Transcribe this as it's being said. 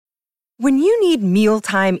When you need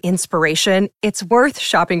mealtime inspiration, it's worth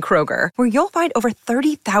shopping Kroger, where you'll find over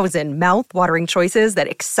 30,000 mouth-watering choices that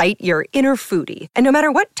excite your inner foodie. And no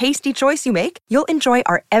matter what tasty choice you make, you'll enjoy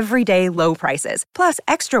our everyday low prices, plus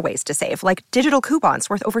extra ways to save, like digital coupons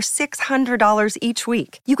worth over $600 each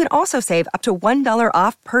week. You can also save up to $1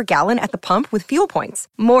 off per gallon at the pump with fuel points.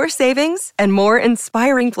 More savings and more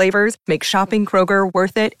inspiring flavors make shopping Kroger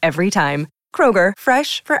worth it every time. Kroger,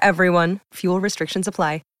 fresh for everyone. Fuel restrictions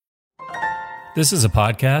apply. This is a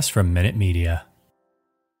podcast from Minute Media.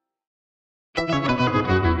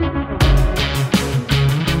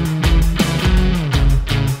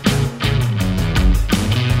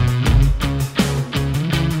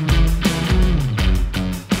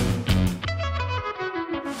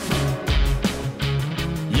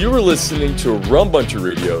 You are listening to Rum Bunter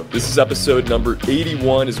Radio. This is episode number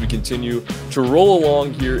 81 as we continue to roll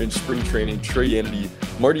along here in spring training. Trey Yanity,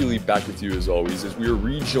 Marty Lee back with you as always, as we are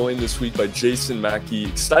rejoined this week by Jason Mackey.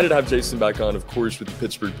 Excited to have Jason back on, of course, with the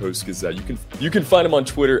Pittsburgh Post-Gazette. You can find him on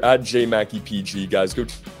Twitter at JMackeyPG. Guys, go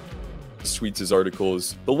tweets his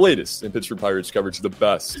articles, the latest in Pittsburgh Pirates coverage, the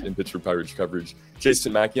best in Pittsburgh Pirates coverage.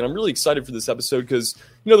 Jason Mackey, and I'm really excited for this episode because,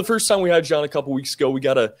 the first time we had John a couple weeks ago, we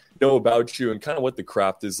got to know about you and kind of what the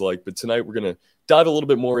craft is like. But tonight we're going to dive a little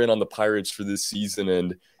bit more in on the Pirates for this season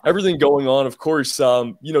and everything going on. Of course,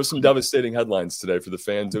 some devastating headlines today for the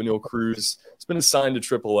fans. Oneil Cruz has been assigned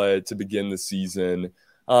to AAA to begin the season.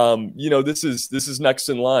 This is next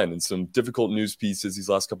in line and some difficult news pieces these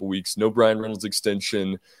last couple weeks. No Bryan Reynolds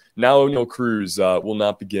extension. Now Oneil Cruz will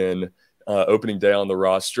not begin opening day on the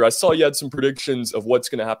roster. I saw you had some predictions of what's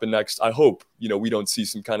going to happen next. I hope, we don't see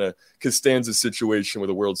some kind of Costanza situation with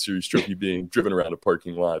a World Series trophy being driven around a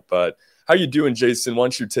parking lot. But how you doing, Jason? Why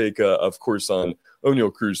don't you take, of course, on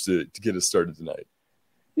Oneil Cruz to get us started tonight?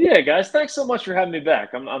 Yeah, guys, thanks so much for having me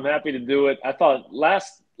back. I'm happy to do it. I thought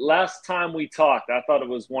last time we talked, I thought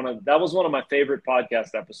that was one of my favorite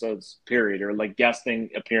podcast episodes, period, or like guesting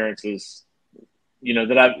appearances,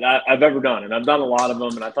 that I've ever done. And I've done a lot of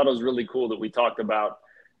them. And I thought it was really cool that we talked about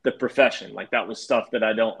the profession. Like that was stuff that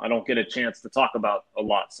I don't get a chance to talk about a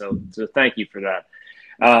lot. So thank you for that.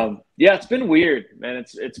 It's been weird, man.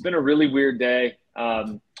 It's been a really weird day.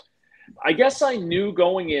 I guess I knew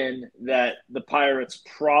going in that the Pirates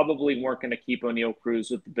probably weren't going to keep Oneil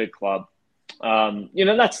Cruz with the big club.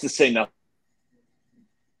 That's to say nothing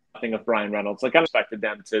of Bryan Reynolds. Like I expected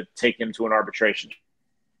them to take him to an arbitration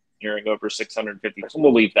hearing over $650. And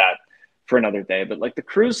we'll leave that for another day. But like the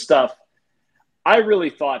Cruz stuff, I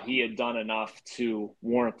really thought he had done enough to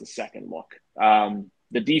warrant the second look.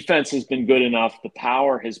 The defense has been good enough. The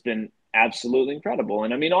power has been absolutely incredible.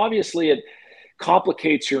 And I mean, obviously it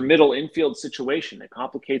complicates your middle infield situation. It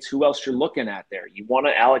complicates who else you're looking at there. You want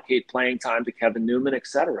to allocate playing time to Kevin Newman, et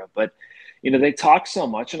cetera. But, they talk so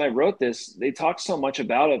much, and I wrote this, they talk so much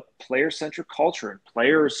about a player-centric culture and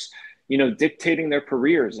players, dictating their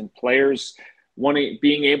careers and players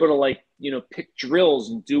being able to pick drills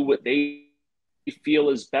and do what they feel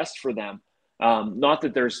is best for them. Not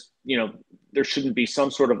that there shouldn't be some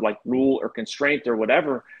sort of like rule or constraint or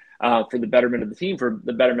whatever for the betterment of the team, for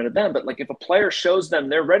the betterment of them. But like if a player shows them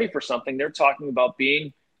they're ready for something, they're talking about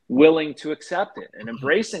being willing to accept it and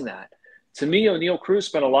embracing that. To me, Oneil Cruz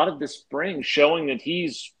spent a lot of this spring showing that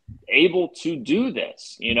he's able to do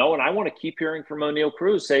this, and I want to keep hearing from Oneil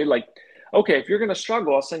Cruz say like, okay, if you're going to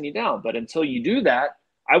struggle, I'll send you down. But until you do that,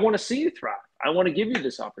 I want to see you thrive. I want to give you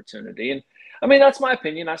this opportunity. And I mean, that's my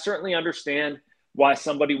opinion. I certainly understand why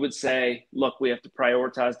somebody would say, look, we have to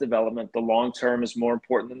prioritize development. The long term is more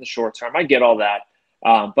important than the short term. I get all that.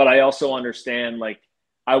 But I also understand, like,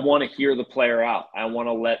 I want to hear the player out. I want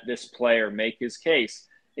to let this player make his case.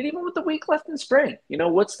 And even with the week left in spring,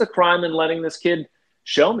 what's the crime in letting this kid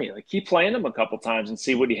show me? Like, keep playing him a couple times and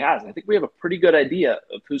see what he has. I think we have a pretty good idea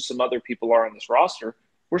of who some other people are on this roster.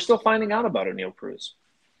 We're still finding out about Oneil Cruz.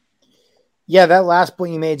 Yeah, that last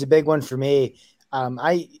point you made is a big one for me.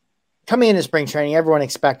 Coming into spring training, everyone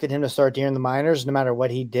expected him to start during the minors no matter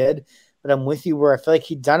what he did. But I'm with you where I feel like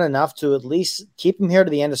he'd done enough to at least keep him here to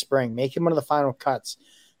the end of spring, make him one of the final cuts,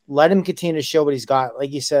 let him continue to show what he's got.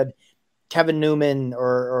 Like you said, Kevin Newman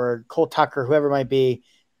or Cole Tucker, whoever it might be,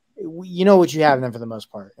 you know what you have in them for the most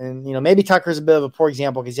part. And, maybe Tucker's a bit of a poor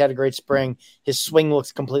example because he had a great spring. His swing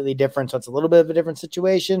looks completely different, so it's a little bit of a different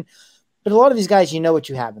situation. But a lot of these guys, you know what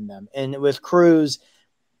you have in them. And with Cruz,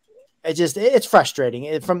 it's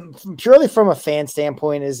frustrating. From purely from a fan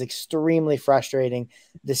standpoint, it is extremely frustrating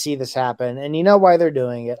to see this happen. And you know why they're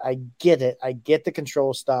doing it. I get it. I get the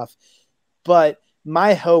control stuff. But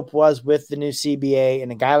my hope was with the new CBA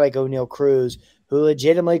and a guy like Oneil Cruz, who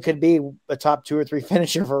legitimately could be a top 2 or 3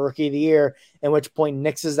 finisher for Rookie of the Year, at which point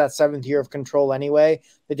Nix is that 7th year of control anyway,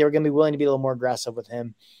 that they were going to be willing to be a little more aggressive with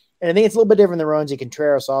him. And I think it's a little bit different than Roansy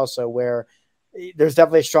Contreras also, where there's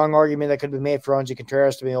definitely a strong argument that could be made for Roansy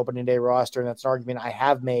Contreras to be an opening day roster, and that's an argument I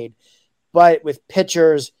have made. But with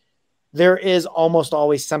pitchers, there is almost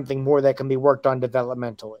always something more that can be worked on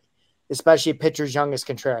developmentally, especially pitchers young as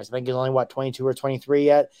Contreras. I think he's only, 22 or 23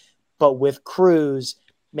 yet. But with Cruz,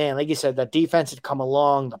 man, like you said, that defense had come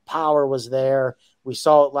along. The power was there. We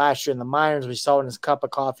saw it last year in the minors. We saw it in his cup of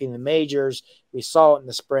coffee in the majors. We saw it in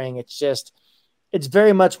the spring. It's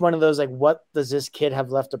very much one of those, like, what does this kid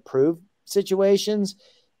have left to prove situations?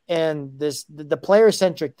 And the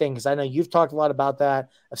player-centric thing, because I know you've talked a lot about that.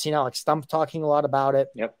 I've seen Alex Stumpf talking a lot about it.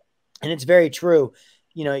 Yep. And it's very true.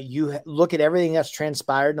 You look at everything that's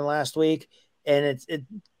transpired in the last week, and it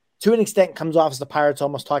to an extent comes off as the Pirates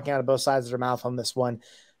almost talking out of both sides of their mouth on this one,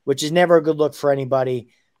 which is never a good look for anybody.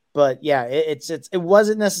 But yeah, it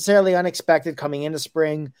wasn't necessarily unexpected coming into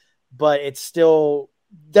spring, but it still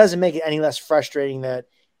doesn't make it any less frustrating that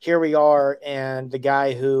here we are, and the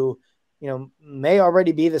guy who, may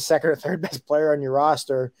already be the second or third best player on your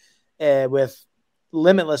roster with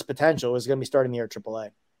limitless potential is going to be starting the year at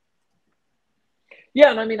AAA.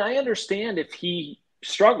 Yeah, and I mean, I understand if he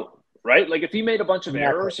struggled, right? Like if he made a bunch of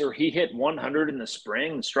errors or he hit 100 in the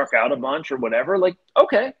spring and struck out a bunch or whatever, like,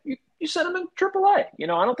 okay, you sent him in AAA. I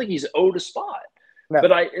don't think he's owed a spot. No.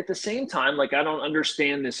 But at the same time, like, I don't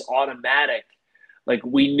understand this automatic, like,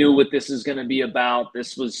 we knew what this is going to be about.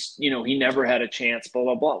 This was, he never had a chance,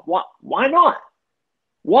 blah, blah, blah. Why not?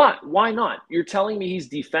 Why not? You're telling me he's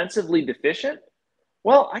defensively deficient?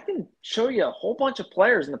 Well, I can show you a whole bunch of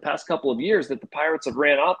players in the past couple of years that the Pirates have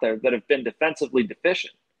ran out there that have been defensively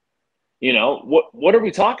deficient. What are we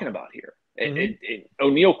talking about here? Mm-hmm.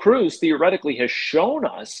 O'Neal Cruz theoretically has shown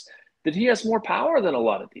us that he has more power than a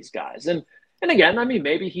lot of these guys. And again, I mean,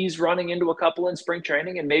 maybe he's running into a couple in spring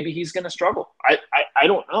training and maybe he's going to struggle. I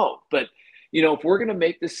don't know. But, if we're going to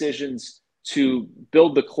make decisions to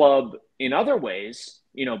build the club in other ways,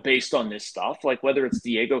 based on this stuff, like whether it's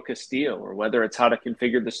Diego Castillo or whether it's how to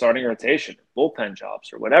configure the starting rotation, bullpen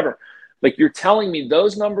jobs or whatever, like, you're telling me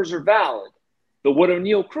those numbers are valid. But what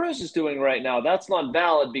O'Neal Cruz is doing right now, that's not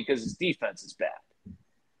valid because his defense is bad.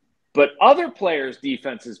 But other players'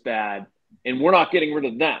 defense is bad, and we're not getting rid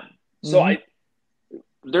of them. So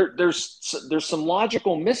there's some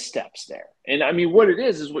logical missteps there. And I mean, what it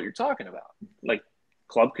is what you're talking about. Like,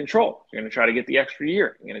 club control. You're going to try to get the extra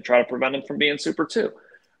year. You're going to try to prevent him from being Super 2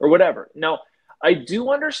 or whatever. Now, I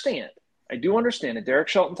do understand, and Derek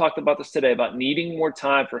Shelton talked about this today, about needing more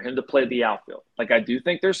time for him to play the outfield. Like, I do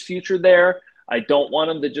think there's future there. I don't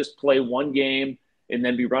want him to just play one game and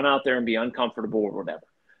then be run out there and be uncomfortable or whatever.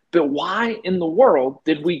 But why in the world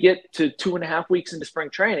did we get to 2.5 weeks into spring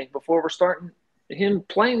training before we're starting him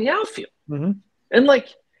playing the outfield? Mm-hmm. And, like,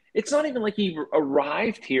 it's not even like he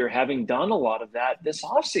arrived here having done a lot of that this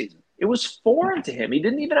offseason. It was foreign to him. He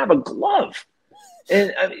didn't even have a glove.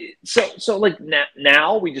 And I mean, so like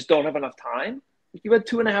now we just don't have enough time. You had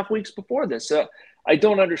 2.5 weeks before this. So I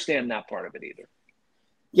don't understand that part of it either.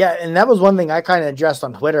 Yeah, and that was one thing I kind of addressed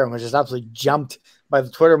on Twitter and was just absolutely jumped by the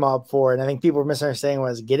Twitter mob for. And I think people were misunderstanding what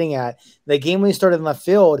I was getting at. The game when he started in left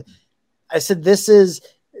field, I said,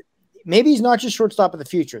 maybe he's not just shortstop of the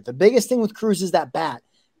future. The biggest thing with Cruz is that bat.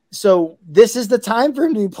 So this is the time for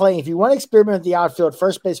him to be playing. If you want to experiment with the outfield,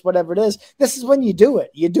 first base, whatever it is, this is when you do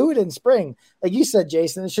it. You do it in spring. Like you said,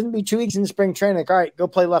 Jason, it shouldn't be 2 weeks in spring training. Like, all right, go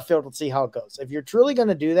play left field. Let's see how it goes. If you're truly going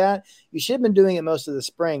to do that, you should have been doing it most of the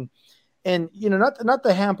spring. And, not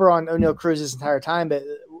the hamper on O'Neal Cruz this entire time, but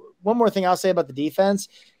one more thing I'll say about the defense.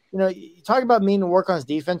 You talk about meaning to work on his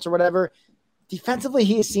defense or whatever. Defensively,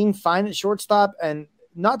 he has seemed fine at shortstop, and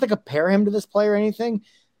not to compare him to this player or anything,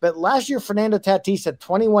 but last year, Fernando Tatis had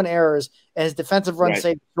 21 errors, and his defensive run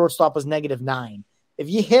save shortstop was -9. If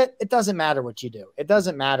you hit, it doesn't matter what you do. It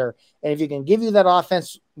doesn't matter. And if you can give you that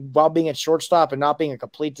offense while being at shortstop and not being a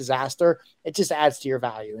complete disaster, it just adds to your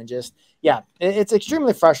value. And just, it's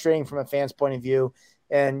extremely frustrating from a fan's point of view.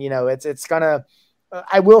 And, it's going to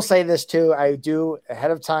 – I will say this too. I do, ahead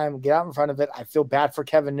of time, get out in front of it. I feel bad for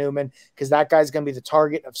Kevin Newman because that guy's going to be the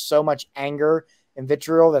target of so much anger and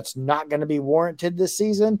vitriol that's not going to be warranted this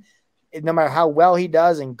season, no matter how well he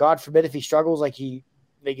does. And God forbid if he struggles,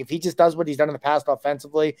 if he just does what he's done in the past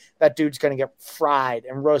offensively, that dude's going to get fried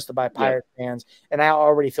and roasted by Pirate fans. And I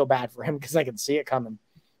already feel bad for him because I can see it coming.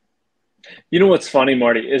 You know what's funny,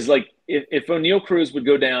 Marty, is like if O'Neal Cruz would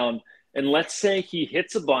go down and let's say he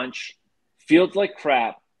hits a bunch, feels like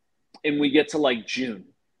crap, and we get to like June,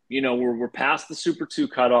 we're past the Super 2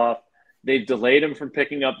 cutoff. They've delayed him from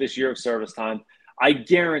picking up this year of service time. I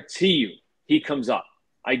guarantee you he comes up.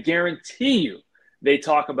 I guarantee you they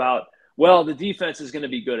talk about, well, the defense is going to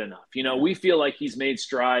be good enough. We feel like he's made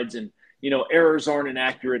strides and, errors aren't an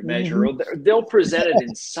accurate measure. Mm-hmm. They'll present it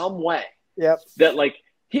in some way. Yep. That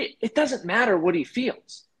it doesn't matter what he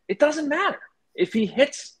feels. It doesn't matter if he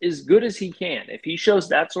hits as good as he can, if he shows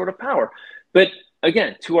that sort of power. But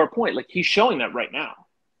again, to our point, he's showing that right now.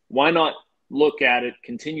 Why not look at it,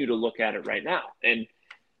 continue to look at it right now? And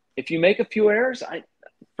if you make a few errors,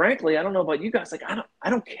 frankly, I don't know about you guys. I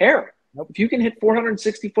don't care. Nope. If you can hit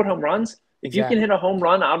 460-foot home runs, if you can hit a home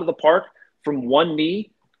run out of the park from one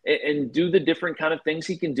knee and do the different kind of things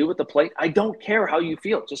he can do at the plate, I don't care how you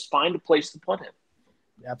feel. Just find a place to put him.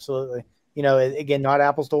 Absolutely. Again, not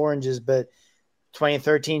apples to oranges, but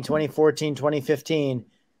 2013, 2014, 2015,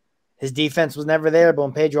 his defense was never there. But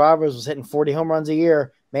when Pedro Alvarez was hitting 40 home runs a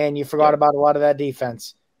year, man, you forgot about a lot of that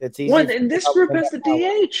defense. It's easy. And this group has the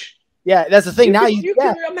DH. Yeah, that's the thing. You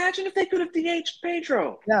can imagine if they could have DH'd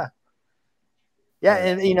Pedro. Yeah. Yeah,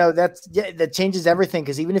 and that changes everything,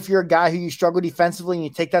 because even if you're a guy who you struggle defensively and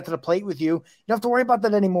you take that to the plate with you, you don't have to worry about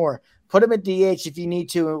that anymore. Put him at DH if you need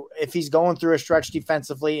to, if he's going through a stretch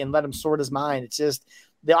defensively, and let him sort his mind. It's just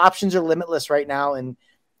the options are limitless right now. And,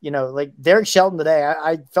 like Derek Shelton today,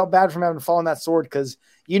 I felt bad for him having fallen that sword, because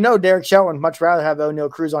Derek Shelton would much rather have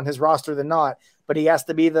Oneil Cruz on his roster than not, but he has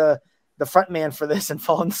to be the front man for this and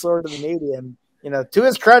fall on the sword of the media. And, to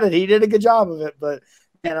his credit, he did a good job of it, but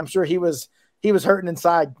man, I'm sure he was hurting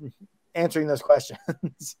inside answering those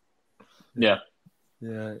questions. Yeah.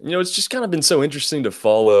 Yeah. It's just kind of been so interesting to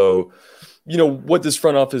follow, what this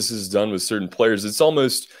front office has done with certain players. It's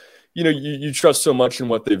almost, you trust so much in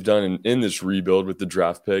what they've done in this rebuild with the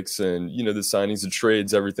draft picks and, the signings, the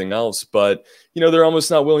trades, everything else. But, they're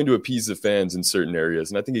almost not willing to appease the fans in certain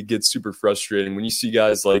areas. And I think it gets super frustrating when you see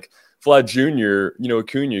guys like Vlad Jr.,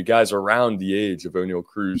 Acuna, guys around the age of Oneil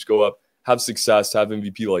Cruz go up, have success, have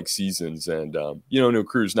MVP-like seasons. And, Oneil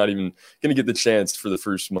Cruz not even going to get the chance for the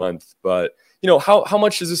first month. But, how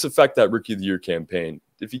much does this affect that Rookie of the Year campaign?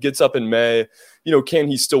 If he gets up in May, can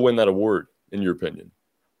he still win that award, in your opinion?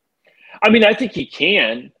 I mean, I think he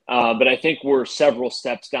can, but I think we're several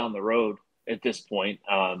steps down the road at this point.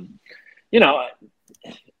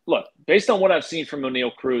 Look, based on what I've seen from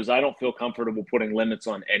Oneil Cruz, I don't feel comfortable putting limits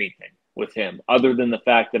on anything with him, other than the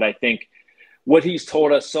fact that I think what he's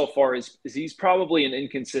told us so far is he's probably an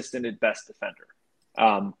inconsistent at best defender.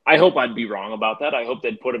 I hope I'd be wrong about that. I hope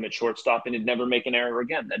they'd put him at shortstop and he'd never make an error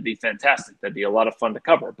again. That'd be fantastic. That'd be a lot of fun to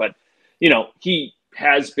cover. But, he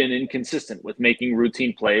has been inconsistent with making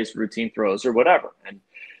routine plays, routine throws, or whatever. And,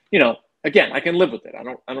 again, I can live with it. I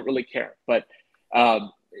don't really care. But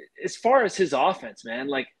as far as his offense, man,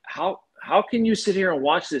 how can you sit here and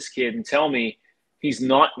watch this kid and tell me he's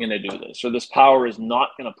not going to do this, or this power is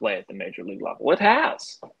not going to play at the major league level? It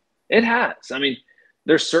has. I mean,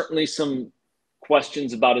 there's certainly some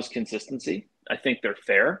questions about his consistency. I think they're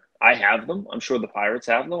fair. I have them. I'm sure the Pirates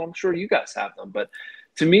have them. I'm sure you guys have them. But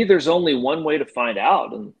to me, there's only one way to find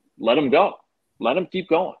out, and let him go. Let him keep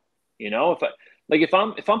going. If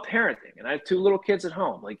I'm parenting and I have two little kids at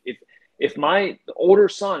home, if my older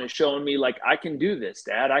son is showing me I can do this,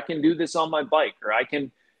 Dad, I can do this on my bike, or I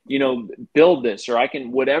can, build this, or I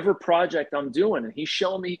can, whatever project I'm doing, and he's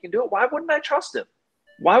showing me he can do it, why wouldn't I trust him?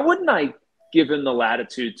 Why wouldn't I give him the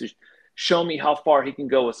latitude to show me how far he can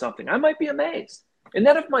go with something? I might be amazed. And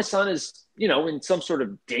then if my son is, in some sort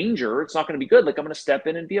of danger, it's not going to be good. I'm going to step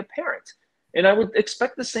in and be a parent. And I would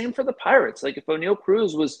expect the same for the Pirates. If Oneil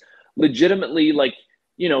Cruz was legitimately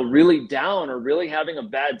really down or really having a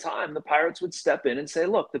bad time, the Pirates would step in and say,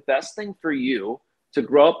 look, the best thing for you to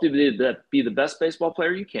grow up to be the best baseball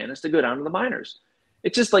player you can is to go down to the minors.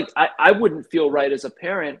 It's just I wouldn't feel right as a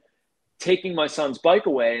parent taking my son's bike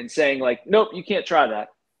away and saying nope, you can't try that.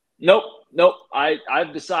 Nope.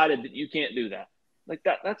 I've decided that you can't do that.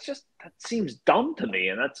 That seems dumb to me.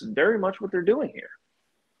 And that's very much what they're doing here.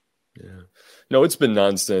 Yeah. No, it's been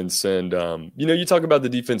nonsense. And, you talk about the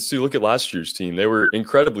defense too. Look at last year's team. They were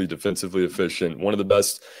incredibly defensively efficient, one of the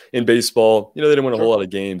best in baseball. They didn't win a whole lot of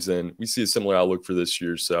games, and we see a similar outlook for this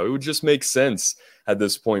year. So it would just make sense at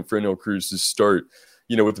this point for Oneil Cruz to start,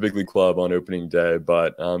 with the big league club on opening day.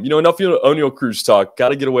 But, enough Oneil Cruz talk. Got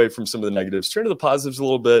to get away from some of the negatives, turn to the positives a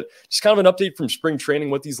little bit. Just kind of an update from spring training,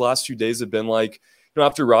 what these last few days have been like,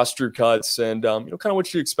 after roster cuts, and, kind of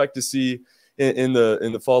what you expect to see in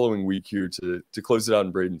the following week here to close it out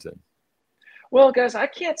in Bradenton. Well, guys, I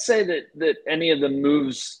can't say that any of the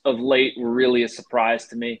moves of late were really a surprise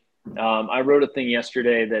to me. I wrote a thing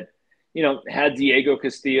yesterday that, had Diego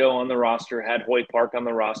Castillo on the roster, had Hoyt Park on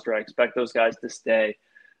the roster. I expect those guys to stay.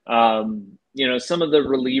 some of the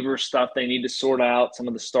reliever stuff they need to sort out, some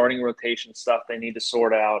of the starting rotation stuff they need to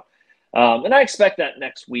sort out. And I expect that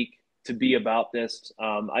next week to be about this.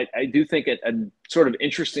 I do think a sort of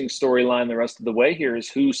interesting storyline the rest of the way here is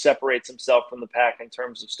who separates himself from the pack in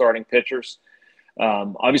terms of starting pitchers.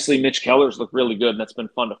 Obviously, Mitch Keller's looked really good, and that's been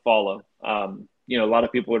fun to follow. A lot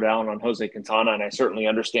of people are down on Jose Quintana, and I certainly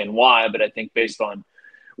understand why, but I think based on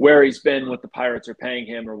where he's been, what the Pirates are paying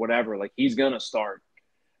him or whatever, like he's going to start.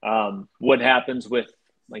 What happens with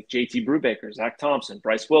like JT Brubaker, Zach Thompson,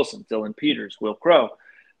 Bryce Wilson, Dylan Peters, Will Crow?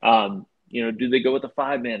 Do they go with a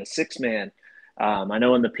 5-man, a 6-man? I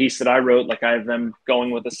know in the piece that I wrote, like I have them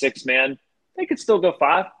going with a 6-man. They could still go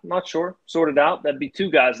 5. I'm not sure. Sort it out. That'd be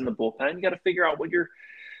 2 guys in the bullpen. You got to figure out what your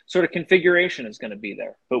sort of configuration is going to be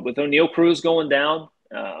there. But with O'Neal Cruz going down,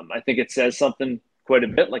 I think it says something quite a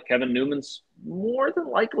bit. Like Kevin Newman's more than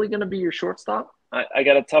likely going to be your shortstop. I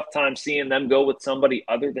got a tough time seeing them go with somebody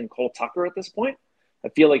other than Cole Tucker at this point. I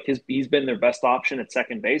feel like he's been their best option at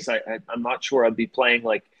second base. I'm not sure I'd be playing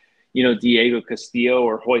like, Diego Castillo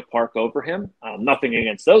or Hoyt Park over him. Nothing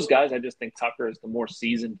against those guys. I just think Tucker is the more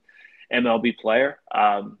seasoned MLB player.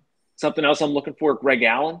 Something else I'm looking for, Greg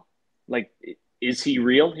Allen. Like, is he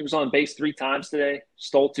real? He was on base 3 times today,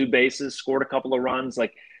 stole 2 bases, scored a couple of runs.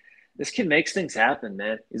 Like, this kid makes things happen,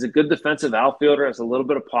 man. He's a good defensive outfielder, has a little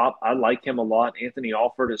bit of pop. I like him a lot. Anthony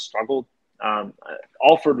Alford has struggled.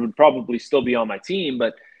 Alford would probably still be on my team,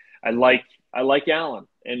 but I like Allen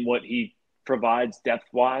and what he provides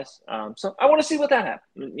depth-wise. So I want to see what that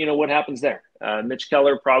happens. What happens there. Mitch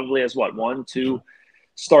Keller probably has 1, 2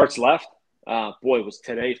 starts left. Boy, was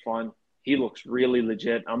today fun. He looks really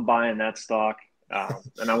legit. I'm buying that stock,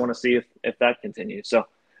 and I want to see if that continues. So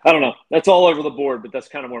I don't know. That's all over the board, but that's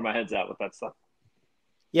kind of where my head's at with that stuff.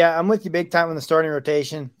 Yeah, I'm with you big time on the starting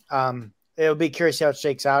rotation. It'll be curious how it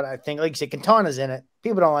shakes out. I think, like you said, Quintana's in it.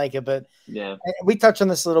 People don't like it, but yeah, we touched on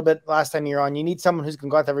this a little bit last time you were on. You need someone who's going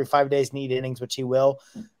to go out there every 5 days and eat innings, which he will.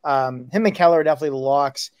 Him and Keller are definitely the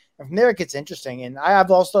locks. And from there, it gets interesting. And I've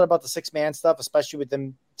also thought about the 6-man stuff, especially with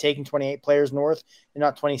them taking 28 players north and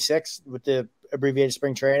not 26 with the abbreviated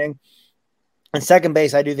spring training. And second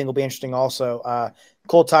base, I do think will be interesting also.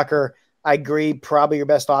 Cole Tucker, I agree, probably your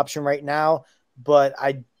best option right now, but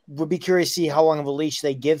I would be curious to see how long of a leash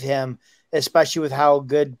they give him, especially with how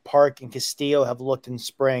good Park and Castillo have looked in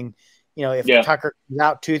spring. If Tucker is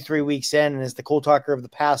out 2-3 weeks in and is the Cole Tucker of the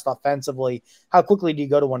past offensively, how quickly do you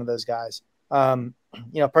go to one of those guys?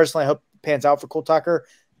 Personally, I hope it pans out for Cole Tucker.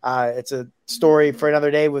 It's a story for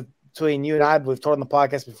another day between you and I. We've told on the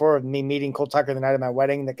podcast before of me meeting Cole Tucker the night of my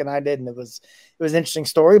wedding, Nick and I did, and it was an interesting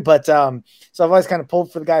story. But so I've always kind of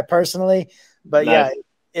pulled for the guy personally. But nice.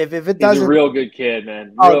 Yeah, if it doesn't, he's a real good kid,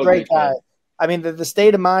 man. Great guy. Kid. I mean, the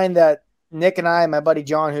state of mind that Nick and I, my buddy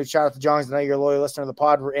John, who shout out to John, I know you're a loyal listener of the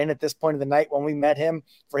pod, were in at this point of the night when we met him,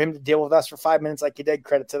 for him to deal with us for 5 minutes like he did.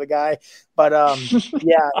 Credit to the guy. But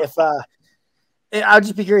yeah, I'll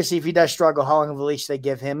just be curious to see if he does struggle, how long of a leash they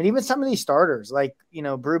give him. And even some of these starters, like,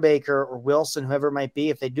 Brubaker or Wilson, whoever it might be,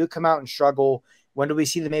 if they do come out and struggle, when do we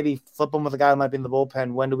see them maybe flip them with a guy who might be in the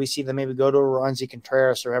bullpen? When do we see them maybe go to a Ronzi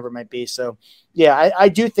Contreras or whoever it might be? So, yeah, I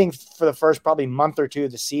do think for the first probably month or 2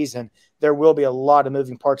 of the season, there will be a lot of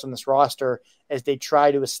moving parts on this roster as they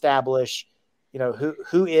try to establish,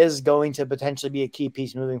 who is going to potentially be a key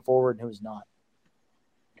piece moving forward and who's not.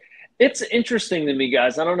 It's interesting to me,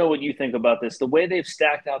 guys. I don't know what you think about this. The way they've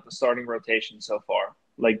stacked out the starting rotation so far.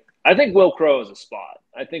 Like, I think Will Crow has a spot.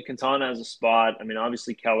 I think Quintana has a spot. I mean,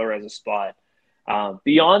 obviously Keller has a spot.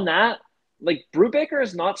 Beyond that, like, Brubaker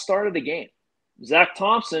has not started a game. Zach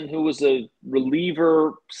Thompson, who was a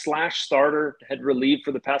reliever / starter, had relieved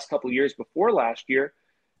for the past couple of years before last year,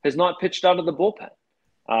 has not pitched out of the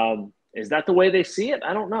bullpen. Is that the way they see it?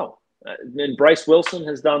 I don't know. And Bryce Wilson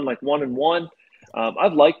has done like 1-1.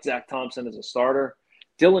 I've liked Zach Thompson as a starter.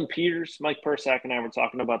 Dylan Peters, Mike Persak and I were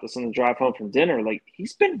talking about this on the drive home from dinner. Like,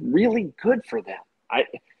 he's been really good for them.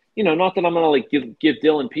 Not that I'm going to give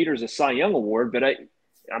Dylan Peters a Cy Young award, but I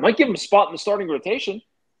might give him a spot in the starting rotation.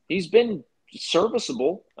 He's been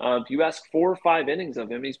serviceable. If you ask 4 or 5 innings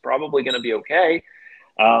of him, he's probably going to be okay.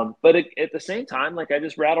 But at the same time, like I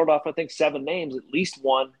just rattled off, I think 7 names, at least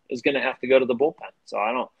one is going to have to go to the bullpen. So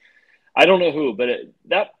I don't know who, but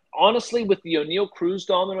that honestly, with the O'Neal Cruz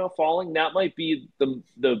domino falling, that might be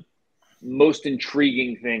the most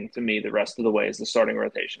intriguing thing to me the rest of the way is the starting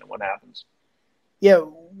rotation and what happens. Yeah,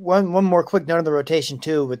 one more quick note on the rotation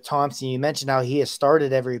too with Thompson. You mentioned how he has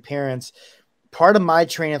started every appearance. Part of my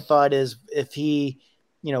train of thought is if he,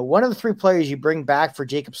 one of the 3 players you bring back for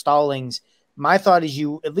Jacob Stallings, my thought is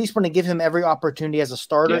you at least want to give him every opportunity as a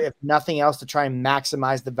starter, if nothing else, to try and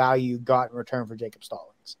maximize the value you got in return for Jacob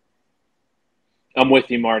Stallings. I'm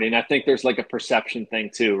with you, Marty. And I think there's like a perception thing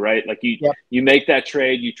too, right? Like Yep. you make that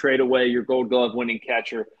trade, you trade away your Gold Glove winning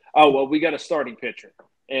catcher. Oh, well, we got a starting pitcher.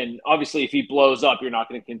 And obviously, if he blows up, you're not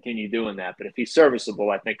going to continue doing that. But if he's serviceable,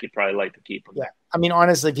 I think you'd probably like to keep him. Yeah. I mean,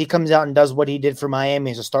 honestly, if he comes out and does what he did for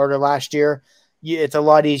Miami as a starter last year, it's a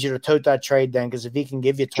lot easier to tote that trade then, because if he can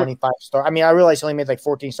give you 25 starts, I mean, I realize he only made like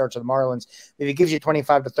 14 starts with the Marlins. If he gives you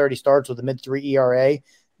 25 to 30 starts with a mid-3 ERA,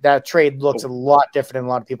 that trade looks a lot different in a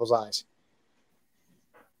lot of people's eyes.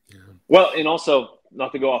 Well, and also,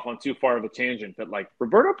 not to go off on too far of a tangent, but like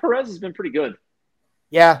Roberto Perez has been pretty good.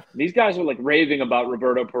 Yeah. These guys are like raving about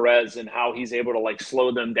Roberto Perez and how he's able to like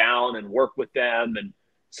slow them down and work with them, and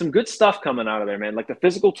some good stuff coming out of there, man. Like the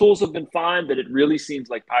physical tools have been fine, but it really seems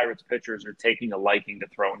like Pirates pitchers are taking a liking to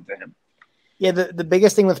throwing to him. Yeah, the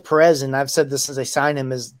biggest thing with Perez, and I've said this since I signed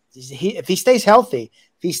him, is if he stays healthy,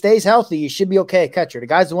 you should be okay at catcher. The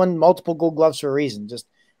guy's won multiple Gold Gloves for a reason. Just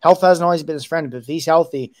health hasn't always been his friend, but if he's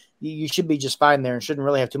healthy, you should be just fine there and shouldn't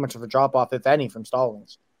really have too much of a drop-off, if any, from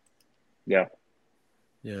Stallings. Yeah.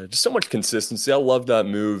 Yeah, just so much consistency. I love that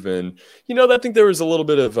move. And, I think there was a little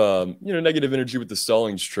bit of, negative energy with the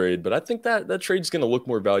Stallings trade, but I think that trade's going to look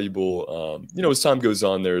more valuable, as time goes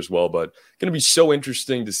on there as well. But going to be so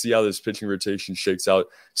interesting to see how this pitching rotation shakes out.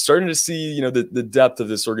 Starting to see, the depth of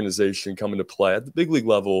this organization come into play at the big league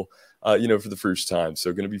level, for the first time.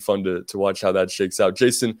 So going to be fun to watch how that shakes out.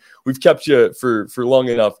 Jason, we've kept you for long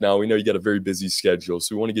enough now. We know you got a very busy schedule,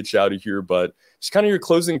 so we want to get you out of here. But just kind of your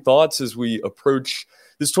closing thoughts as we approach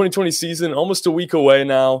this 2020 season, almost a week away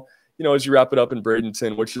now, as you wrap it up in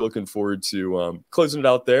Bradenton, what you're looking forward to closing it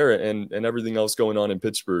out there and everything else going on in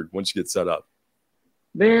Pittsburgh once you get set up.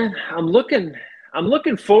 Man, I'm looking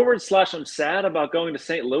forward / I'm sad about going to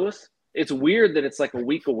St. Louis. It's weird that it's like a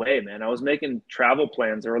week away, man. I was making travel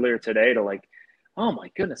plans earlier today to like, oh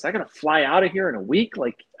my goodness, I got to fly out of here in a week.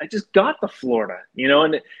 Like I just got to Florida,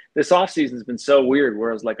 and this offseason has been so weird.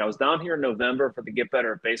 Whereas like I was down here in November for the Get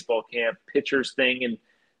Better at Baseball camp, pitchers thing in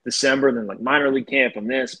December, and then like minor league camp and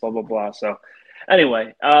this, blah, blah, blah. So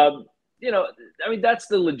anyway, that's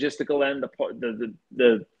the logistical end,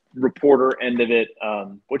 the reporter end of it,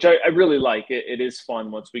 which I really like. It is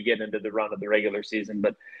fun once we get into the run of the regular season.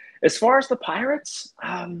 But as far as the Pirates,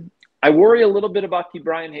 I worry a little bit about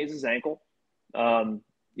Ke'Bryan Hayes' ankle.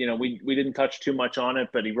 We didn't touch too much on it,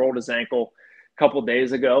 but he rolled his ankle a couple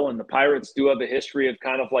days ago, and the Pirates do have a history of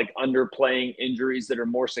kind of like underplaying injuries that are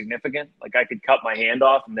more significant. Like I could cut my hand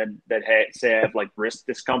off and then say I have like wrist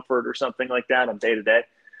discomfort or something like that on day to day.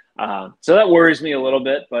 So that worries me a little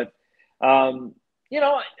bit, but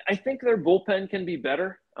I think their bullpen can be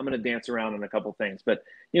better. I'm going to dance around on a couple things, but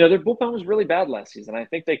their bullpen was really bad last season. I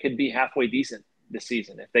think they could be halfway decent this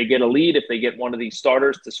season. If they get a lead, if they get one of these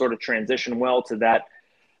starters to sort of transition well to that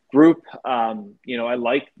group, I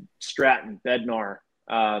like Stratton, Bednar,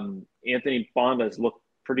 Anthony Bonda's look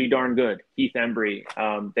pretty darn good. Keith Embry.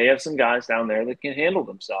 They have some guys down there that can handle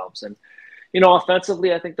themselves. And,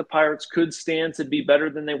 offensively, I think the Pirates could stand to be better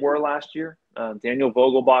than they were last year. Daniel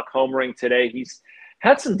Vogelbach homering today. He's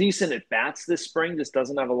had some decent at-bats this spring, just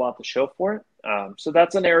doesn't have a lot to show for it. So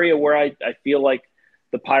that's an area where I feel like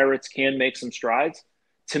the Pirates can make some strides.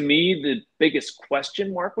 To me, the biggest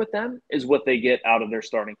question mark with them is what they get out of their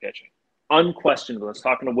starting pitching. Unquestionably. I was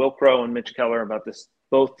talking to Will Crow and Mitch Keller about this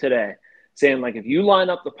both today, saying, like, if you line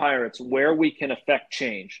up the Pirates where we can affect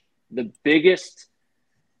change, the biggest,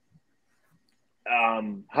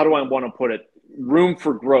 how do I want to put it, room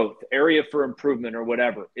for growth, area for improvement or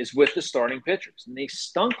whatever, is with the starting pitchers. And they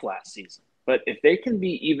stunk last season. But if they can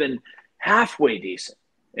be even halfway decent,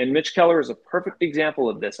 and Mitch Keller is a perfect example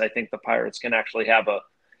of this, I think the Pirates can actually have a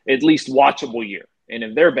at least watchable year. And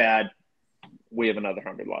if they're bad, we have another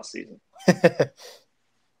 100-loss season.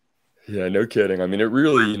 Yeah, no kidding. I mean, it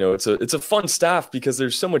really, it's a fun staff because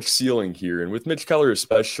there's so much ceiling here. And with Mitch Keller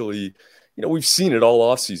especially, we've seen it all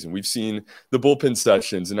offseason. We've seen the bullpen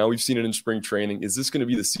sessions, and now we've seen it in spring training. Is this going to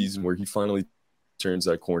be the season where he finally turns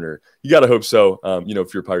that corner? You got to hope so,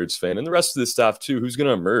 if you're a Pirates fan. And the rest of the staff, too, who's going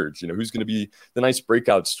to emerge? Who's going to be the nice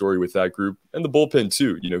breakout story with that group? And the bullpen,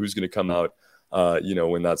 too, who's going to come out,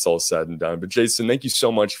 when that's all said and done. But, Jason, thank you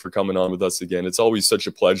so much for coming on with us again. It's always such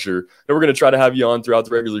a pleasure. And we're going to try to have you on throughout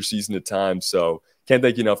the regular season at times. So can't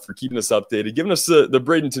thank you enough for keeping us updated, giving us the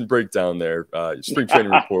Bradenton breakdown there, spring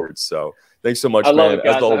training reports. So thanks so much, I man. love it,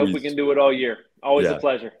 guys. As always, I hope we can do it all year. Always a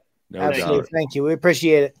pleasure. No Absolutely. doubt. Thank you. We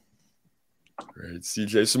appreciate it. Great,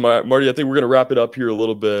 CJ. So, Marty, I think we're going to wrap it up here a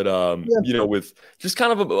little bit, with just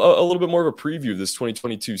kind of a little bit more of a preview of this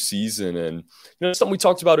 2022 season. And, something we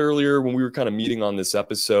talked about earlier when we were kind of meeting on this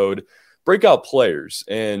episode, breakout players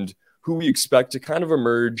and who we expect to kind of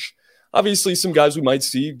emerge, obviously some guys we might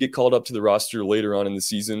see get called up to the roster later on in the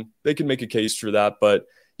season. They can make a case for that, but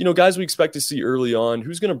guys we expect to see early on,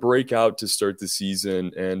 who's going to break out to start the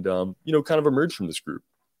season and, kind of emerge from this group?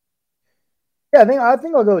 Yeah, I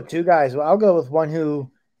think I'll go with two guys. I'll go with one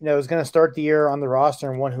who, is going to start the year on the roster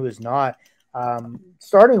and one who is not.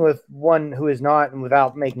 Starting with one who is not and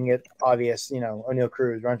without making it obvious, O'Neal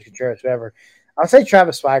Cruz, Ron Contreras, whoever. I'll say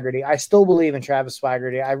Travis Swaggerty. I still believe in Travis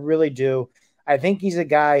Swaggerty. I really do. I think he's a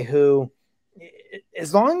guy who,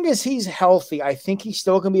 as long as he's healthy, I think he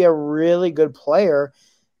still can be a really good player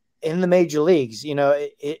in the major leagues.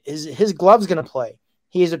 His glove's going to play.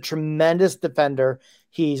 He is a tremendous defender.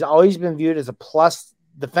 He's always been viewed as a plus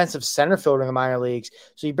defensive center fielder in the minor leagues.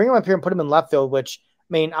 So you bring him up here and put him in left field, which,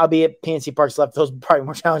 albeit PNC Park's left field is probably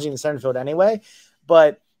more challenging than center field anyway.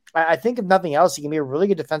 But I think if nothing else, he can be a really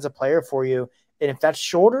good defensive player for you. And if that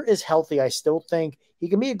shoulder is healthy, I still think he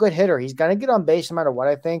can be a good hitter. He's going to get on base no matter what,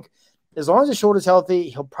 I think. As long as his shoulder's healthy,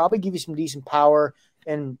 he'll probably give you some decent power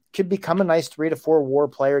and could become a nice 3 to 4 WAR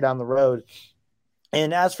player down the road.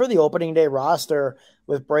 And as for the opening day roster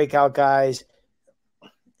with breakout guys,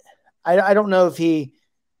 I don't know if he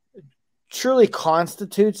truly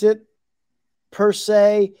constitutes it per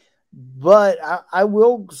se, but I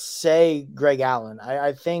will say Greg Allen.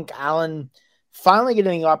 I think Allen finally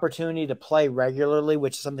getting the opportunity to play regularly,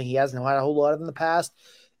 which is something he hasn't had a whole lot of in the past.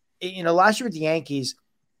 Last year with the Yankees,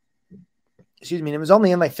 it was only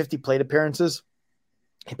in like 50 plate appearances.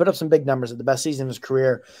 He put up some big numbers at the best season of his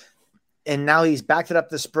career, and now he's backed it up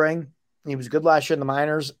this spring. He was good last year in the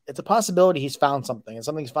minors. It's a possibility he's found something, and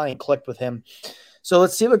something's finally clicked with him. So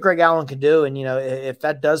let's see what Greg Allen can do. And, if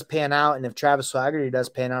that does pan out, and if Travis Swaggerty does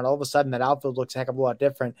pan out, all of a sudden that outfield looks a heck of a lot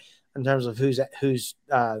different in terms of who's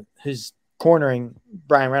cornering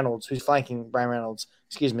Brian Reynolds, who's flanking Brian Reynolds,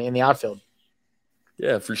 in the outfield.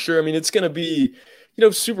 Yeah, for sure. It's going to be,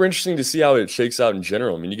 super interesting to see how it shakes out in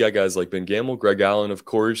general. You got guys like Ben Gamel, Greg Allen, of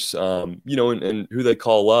course, and who they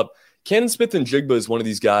call up. Cannon Smith-Njigba is one of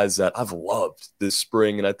these guys that I've loved this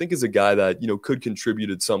spring, and I think is a guy that, could contribute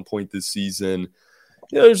at some point this season.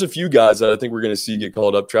 There's a few guys that I think we're going to see get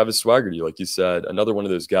called up. Travis Swaggerty, like you said, another one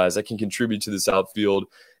of those guys that can contribute to this outfield.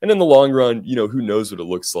 And in the long run, who knows what it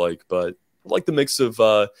looks like. But I like the mix of,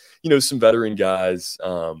 some veteran guys,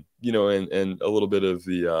 and a little bit of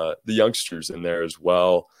the youngsters in there as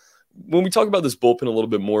well. When we talk about this bullpen a little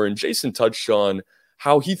bit more, and Jason touched on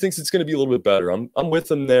how he thinks it's going to be a little bit better. I'm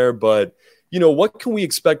with him there, but what can we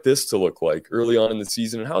expect this to look like early on in the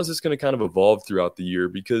season, and how is this going to kind of evolve throughout the year?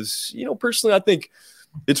 Because, personally, I think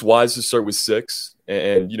it's wise to start with 6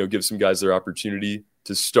 and give some guys their opportunity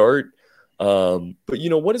to start. But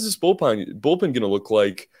what is this bullpen going to look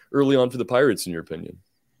like early on for the Pirates, in your opinion?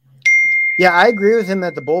 Yeah, I agree with him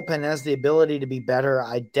that the bullpen has the ability to be better.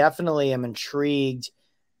 I definitely am intrigued.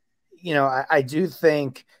 I do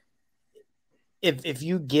think if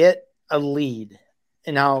you get a lead,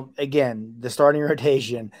 and now, again, the starting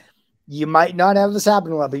rotation, you might not have this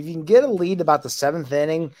happen a lot, but if you can get a lead about the 7th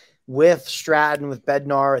inning with Stratton, with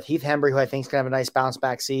Bednar, with Heath Hembree, who I think is going to have a nice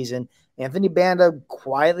bounce-back season, Anthony Banda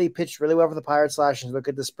quietly pitched really well for the Pirates last year. Look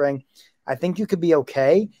at the spring. I think you could be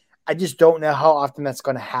okay. I just don't know how often that's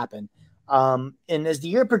going to happen. And as the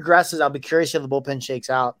year progresses, I'll be curious how the bullpen shakes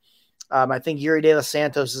out. I think Yuri De Los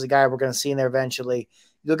Santos is a guy we're going to see in there eventually.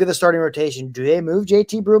 You look at the starting rotation. Do they move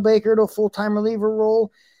JT Brubaker to a full-time reliever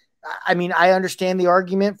role? I understand the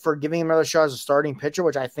argument for giving him another shot as a starting pitcher,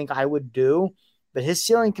 which I think I would do, but his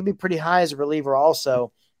ceiling can be pretty high as a reliever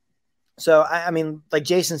also. So, like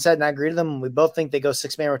Jason said, and I agree with them, we both think they go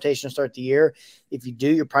 6-man rotation to start the year. If you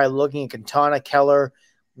do, you're probably looking at Quintana, Keller,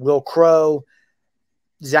 Will Crowe,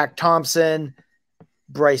 Zach Thompson,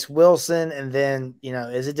 Bryce Wilson, and then,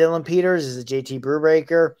 is it Dylan Peters? Is it JT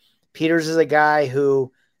Brubaker? Peters is a guy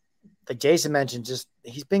who, like Jason mentioned,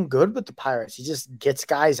 he's been good with the Pirates. He just gets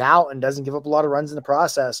guys out and doesn't give up a lot of runs in the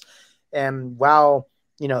process. And while,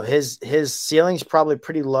 his ceiling's probably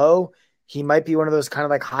pretty low, he might be one of those kind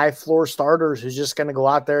of like high floor starters who's just going to go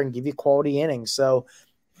out there and give you quality innings. So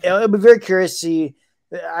it'll be very curious to see.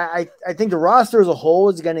 I think the roster as a whole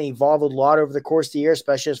is going to evolve a lot over the course of the year,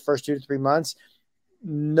 especially his first 2 to 3 months.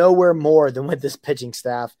 Nowhere more than with this pitching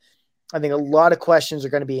staff. I think a lot of questions are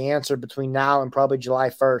going to be answered between now and probably July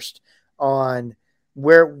 1st on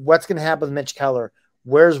what's going to happen with Mitch Keller.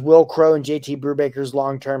 Where's Will Crowe and JT Brubaker's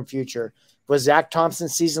long-term future? Was Zach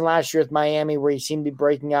Thompson's season last year with Miami where he seemed to be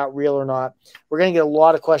breaking out real or not? We're going to get a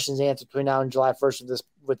lot of questions answered between now and July 1st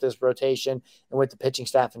with this rotation and with the pitching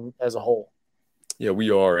staff as a whole. Yeah,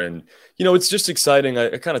 we are. And, it's just exciting.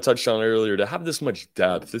 I kind of touched on it earlier to have this much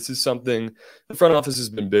depth. This is something the front office has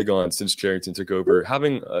been big on since Cherington took over.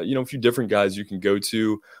 Having, a few different guys you can go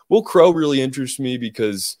to. Will Crowe really interests me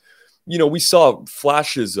because, we saw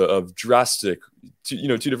flashes of drastic,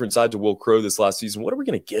 two different sides of Will Crowe this last season. What are we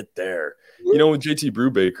going to get there? With JT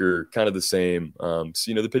Brubaker, kind of the same.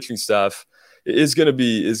 So, the pitching staff is going to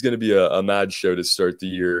be a mad show to start the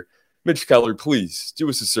year. Mitch Keller, please do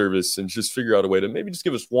us a service and just figure out a way to maybe just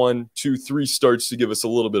give us 1, 2, 3 starts to give us a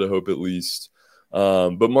little bit of hope at least.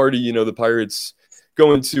 But Marty, the Pirates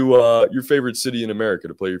going to your favorite city in America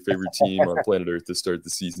to play your favorite team on planet Earth to start the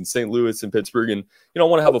season, St. Louis and Pittsburgh. And, I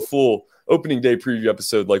want to have a full opening day preview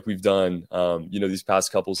episode like we've done, these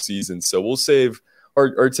past couple seasons. So we'll save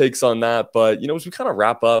our takes on that. But, as we kind of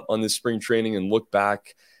wrap up on this spring training and look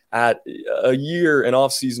back at a year and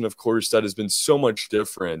off season, of course, that has been so much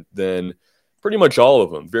different than pretty much all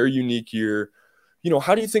of them. Very unique year.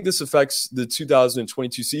 How do you think this affects the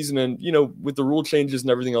 2022 season? And, with the rule changes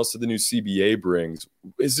and everything else that the new CBA brings,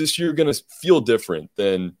 is this year going to feel different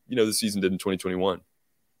than, the season did in 2021?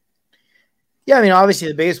 Yeah, I mean, obviously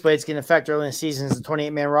the biggest way it's going to affect early in the season is the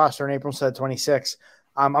 28-man roster in April instead of 26.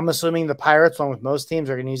 I'm assuming the Pirates, along with most teams,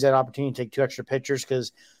 are going to use that opportunity to take 2 extra pitchers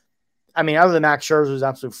because, I mean, other than Max Scherzer, who's an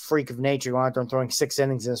absolute freak of nature, going out there and throwing 6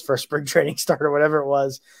 innings in his first spring training start or whatever it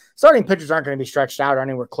was, starting pitchers aren't going to be stretched out or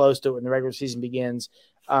anywhere close to it when the regular season begins.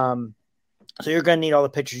 So you're going to need all the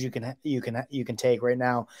pitchers you can take right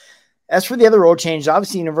now. As for the other rule changes,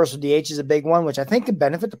 obviously universal DH is a big one, which I think could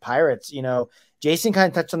benefit the Pirates. Jason kind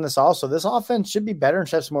of touched on this also. This offense should be better and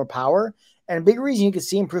should have some more power. And a big reason you can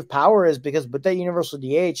see improved power is because with that universal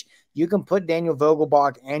DH, you can put Daniel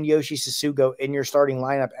Vogelbach and Yoshi Tsutsugo in your starting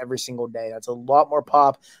lineup every single day. That's a lot more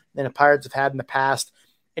pop than the Pirates have had in the past.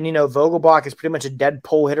 And, Vogelbach is pretty much a dead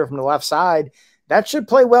pull hitter from the left side. That should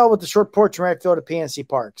play well with the short porch and right field at PNC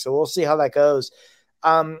Park. So we'll see how that goes.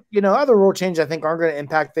 Other rule changes I think aren't going to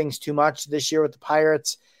impact things too much this year with the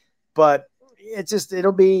Pirates, but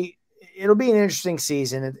it'll be an interesting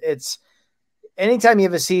season. It's anytime you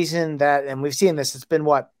have a season that, and we've seen this, it's been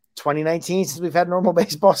 2019 since we've had a normal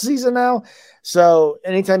baseball season now. So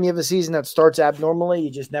anytime you have a season that starts abnormally, you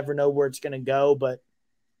just never know where it's going to go. But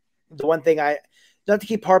the one thing not to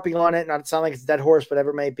keep harping on it, not to sound like it's a dead horse,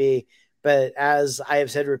 whatever it may be, but as I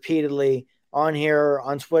have said repeatedly on here,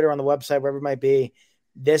 on Twitter, on the website, wherever it might be,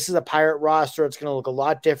 this is a Pirate roster. It's going to look a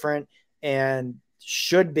lot different and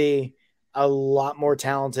should be a lot more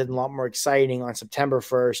talented and a lot more exciting on September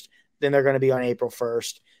 1st than they're going to be on April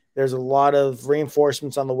 1st. There's a lot of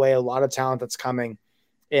reinforcements on the way, a lot of talent that's coming,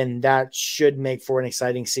 and that should make for an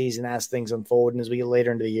exciting season as things unfold and as we get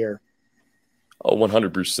later into the year. Oh,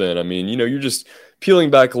 100%. I mean, you're just peeling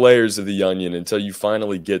back layers of the onion until you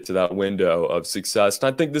finally get to that window of success.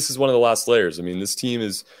 And I think this is one of the last layers. I mean, this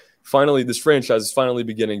franchise is finally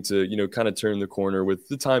beginning to, kind of turn the corner with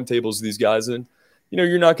the timetables of these guys. And,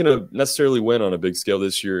 you're not going to necessarily win on a big scale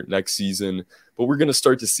this year, next season, but we're going to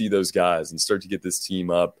start to see those guys and start to get this team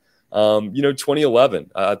up.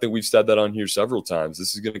 2011, I think we've said that on here several times.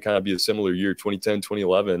 This is going to kind of be a similar year, 2010,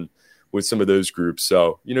 2011, with some of those groups.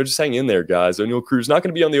 So, just hang in there, guys. O'Neal Cruz not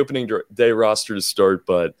going to be on the opening day roster to start,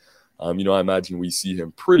 but, I imagine we see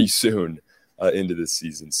him pretty soon into this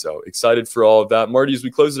season. So excited for all of that. Marty, as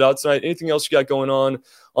we close it out tonight, anything else you got going on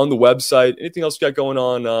the website? Anything else you got going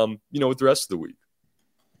on, with the rest of the week?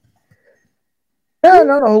 Yeah,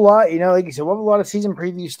 not a whole lot. Like you said, we'll have a lot of season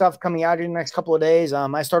preview stuff coming out here in the next couple of days.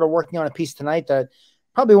 I started working on a piece tonight that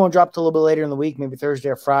probably won't drop till a little bit later in the week, maybe Thursday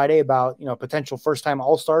or Friday, about, potential first-time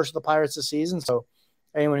All-Stars for the Pirates this season. So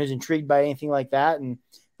anyone who's intrigued by anything like that and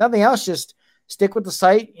nothing else, just stick with the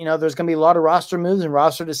site. There's going to be a lot of roster moves and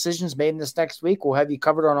roster decisions made in this next week. We'll have you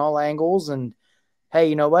covered on all angles. And, hey,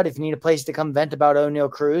 you know what? If you need a place to come vent about O'Neal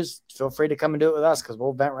Cruz, feel free to come and do it with us because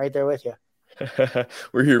we'll vent right there with you.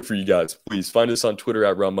 We're here for you guys. Please find us on Twitter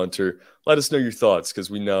at RunBunter. Let us know your thoughts because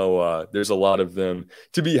we know there's a lot of them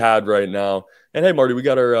to be had right now. And hey, Marty, we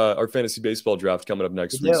got our fantasy baseball draft coming up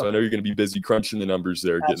next week, so I know you're going to be busy crunching the numbers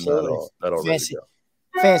there, getting that all ready to go.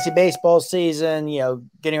 Fantasy baseball season,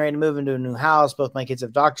 getting ready to move into a new house. Both my kids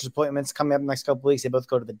have doctor's appointments coming up next couple of weeks. They both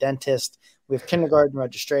go to the dentist. We have kindergarten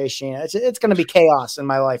registration. It's going to be chaos in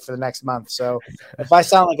my life for the next month. So if I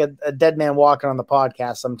sound like a dead man walking on the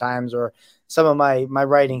podcast sometimes, or some of my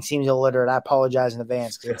writing seems illiterate, I apologize in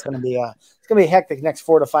advance because it's going to be a hectic next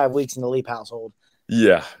 4 to 5 weeks in the Leap household.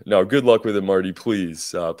 Yeah, no, good luck with it, Marty.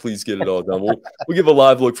 Please get it all done. We'll give a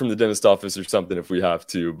live look from the dentist office or something if we have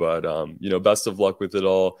to, but best of luck with it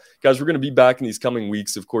all. Guys, we're going to be back in these coming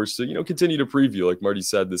weeks, of course, so, continue to preview, like Marty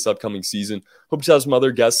said, this upcoming season. Hope to have some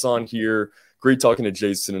other guests on here. Great talking to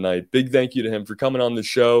Jason tonight. Big thank you to him for coming on the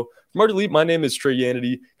show. For Marty Leap, my name is Trey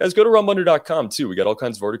Yannity. Guys, go to rumbunter.com too. We got all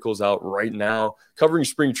kinds of articles out right now covering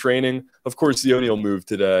spring training. Of course, the O'Neal move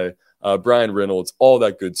today. Brian Reynolds, all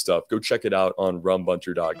that good stuff. Go check it out on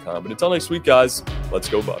rumbunter.com. But until next week, guys, let's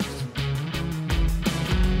go Bucks.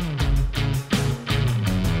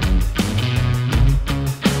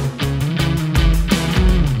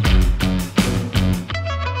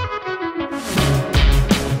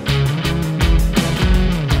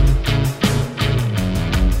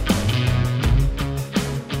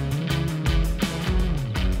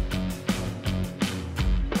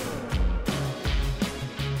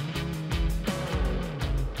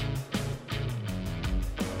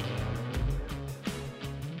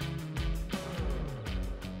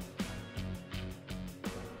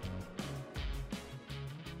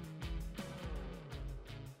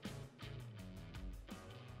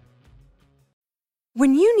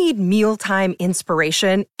 When you need mealtime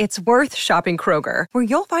inspiration, it's worth shopping Kroger, where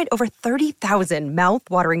you'll find over 30,000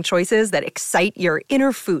 mouth-watering choices that excite your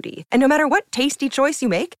inner foodie. And no matter what tasty choice you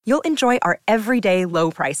make, you'll enjoy our everyday low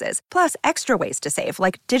prices, plus extra ways to save,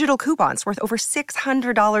 like digital coupons worth over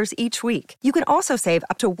 $600 each week. You can also save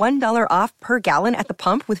up to $1 off per gallon at the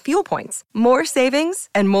pump with fuel points. More savings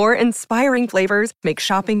and more inspiring flavors make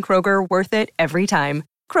shopping Kroger worth it every time.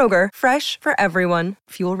 Kroger, fresh for everyone.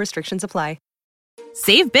 Fuel restrictions apply.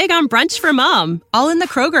 Save big on brunch for mom, all in the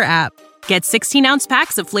Kroger app. Get 16-ounce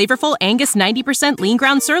packs of flavorful Angus 90% lean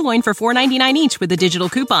ground sirloin for $4.99 each with a digital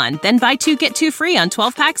coupon. Then buy 2, get 2 free on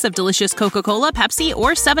 12 packs of delicious Coca-Cola, Pepsi,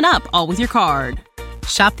 or 7-Up, all with your card.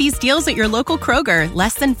 Shop these deals at your local Kroger,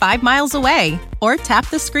 less than 5 miles away. Or tap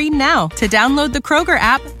the screen now to download the Kroger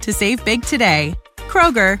app to save big today.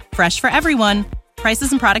 Kroger, fresh for everyone.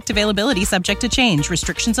 Prices and product availability subject to change.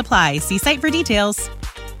 Restrictions apply. See site for details.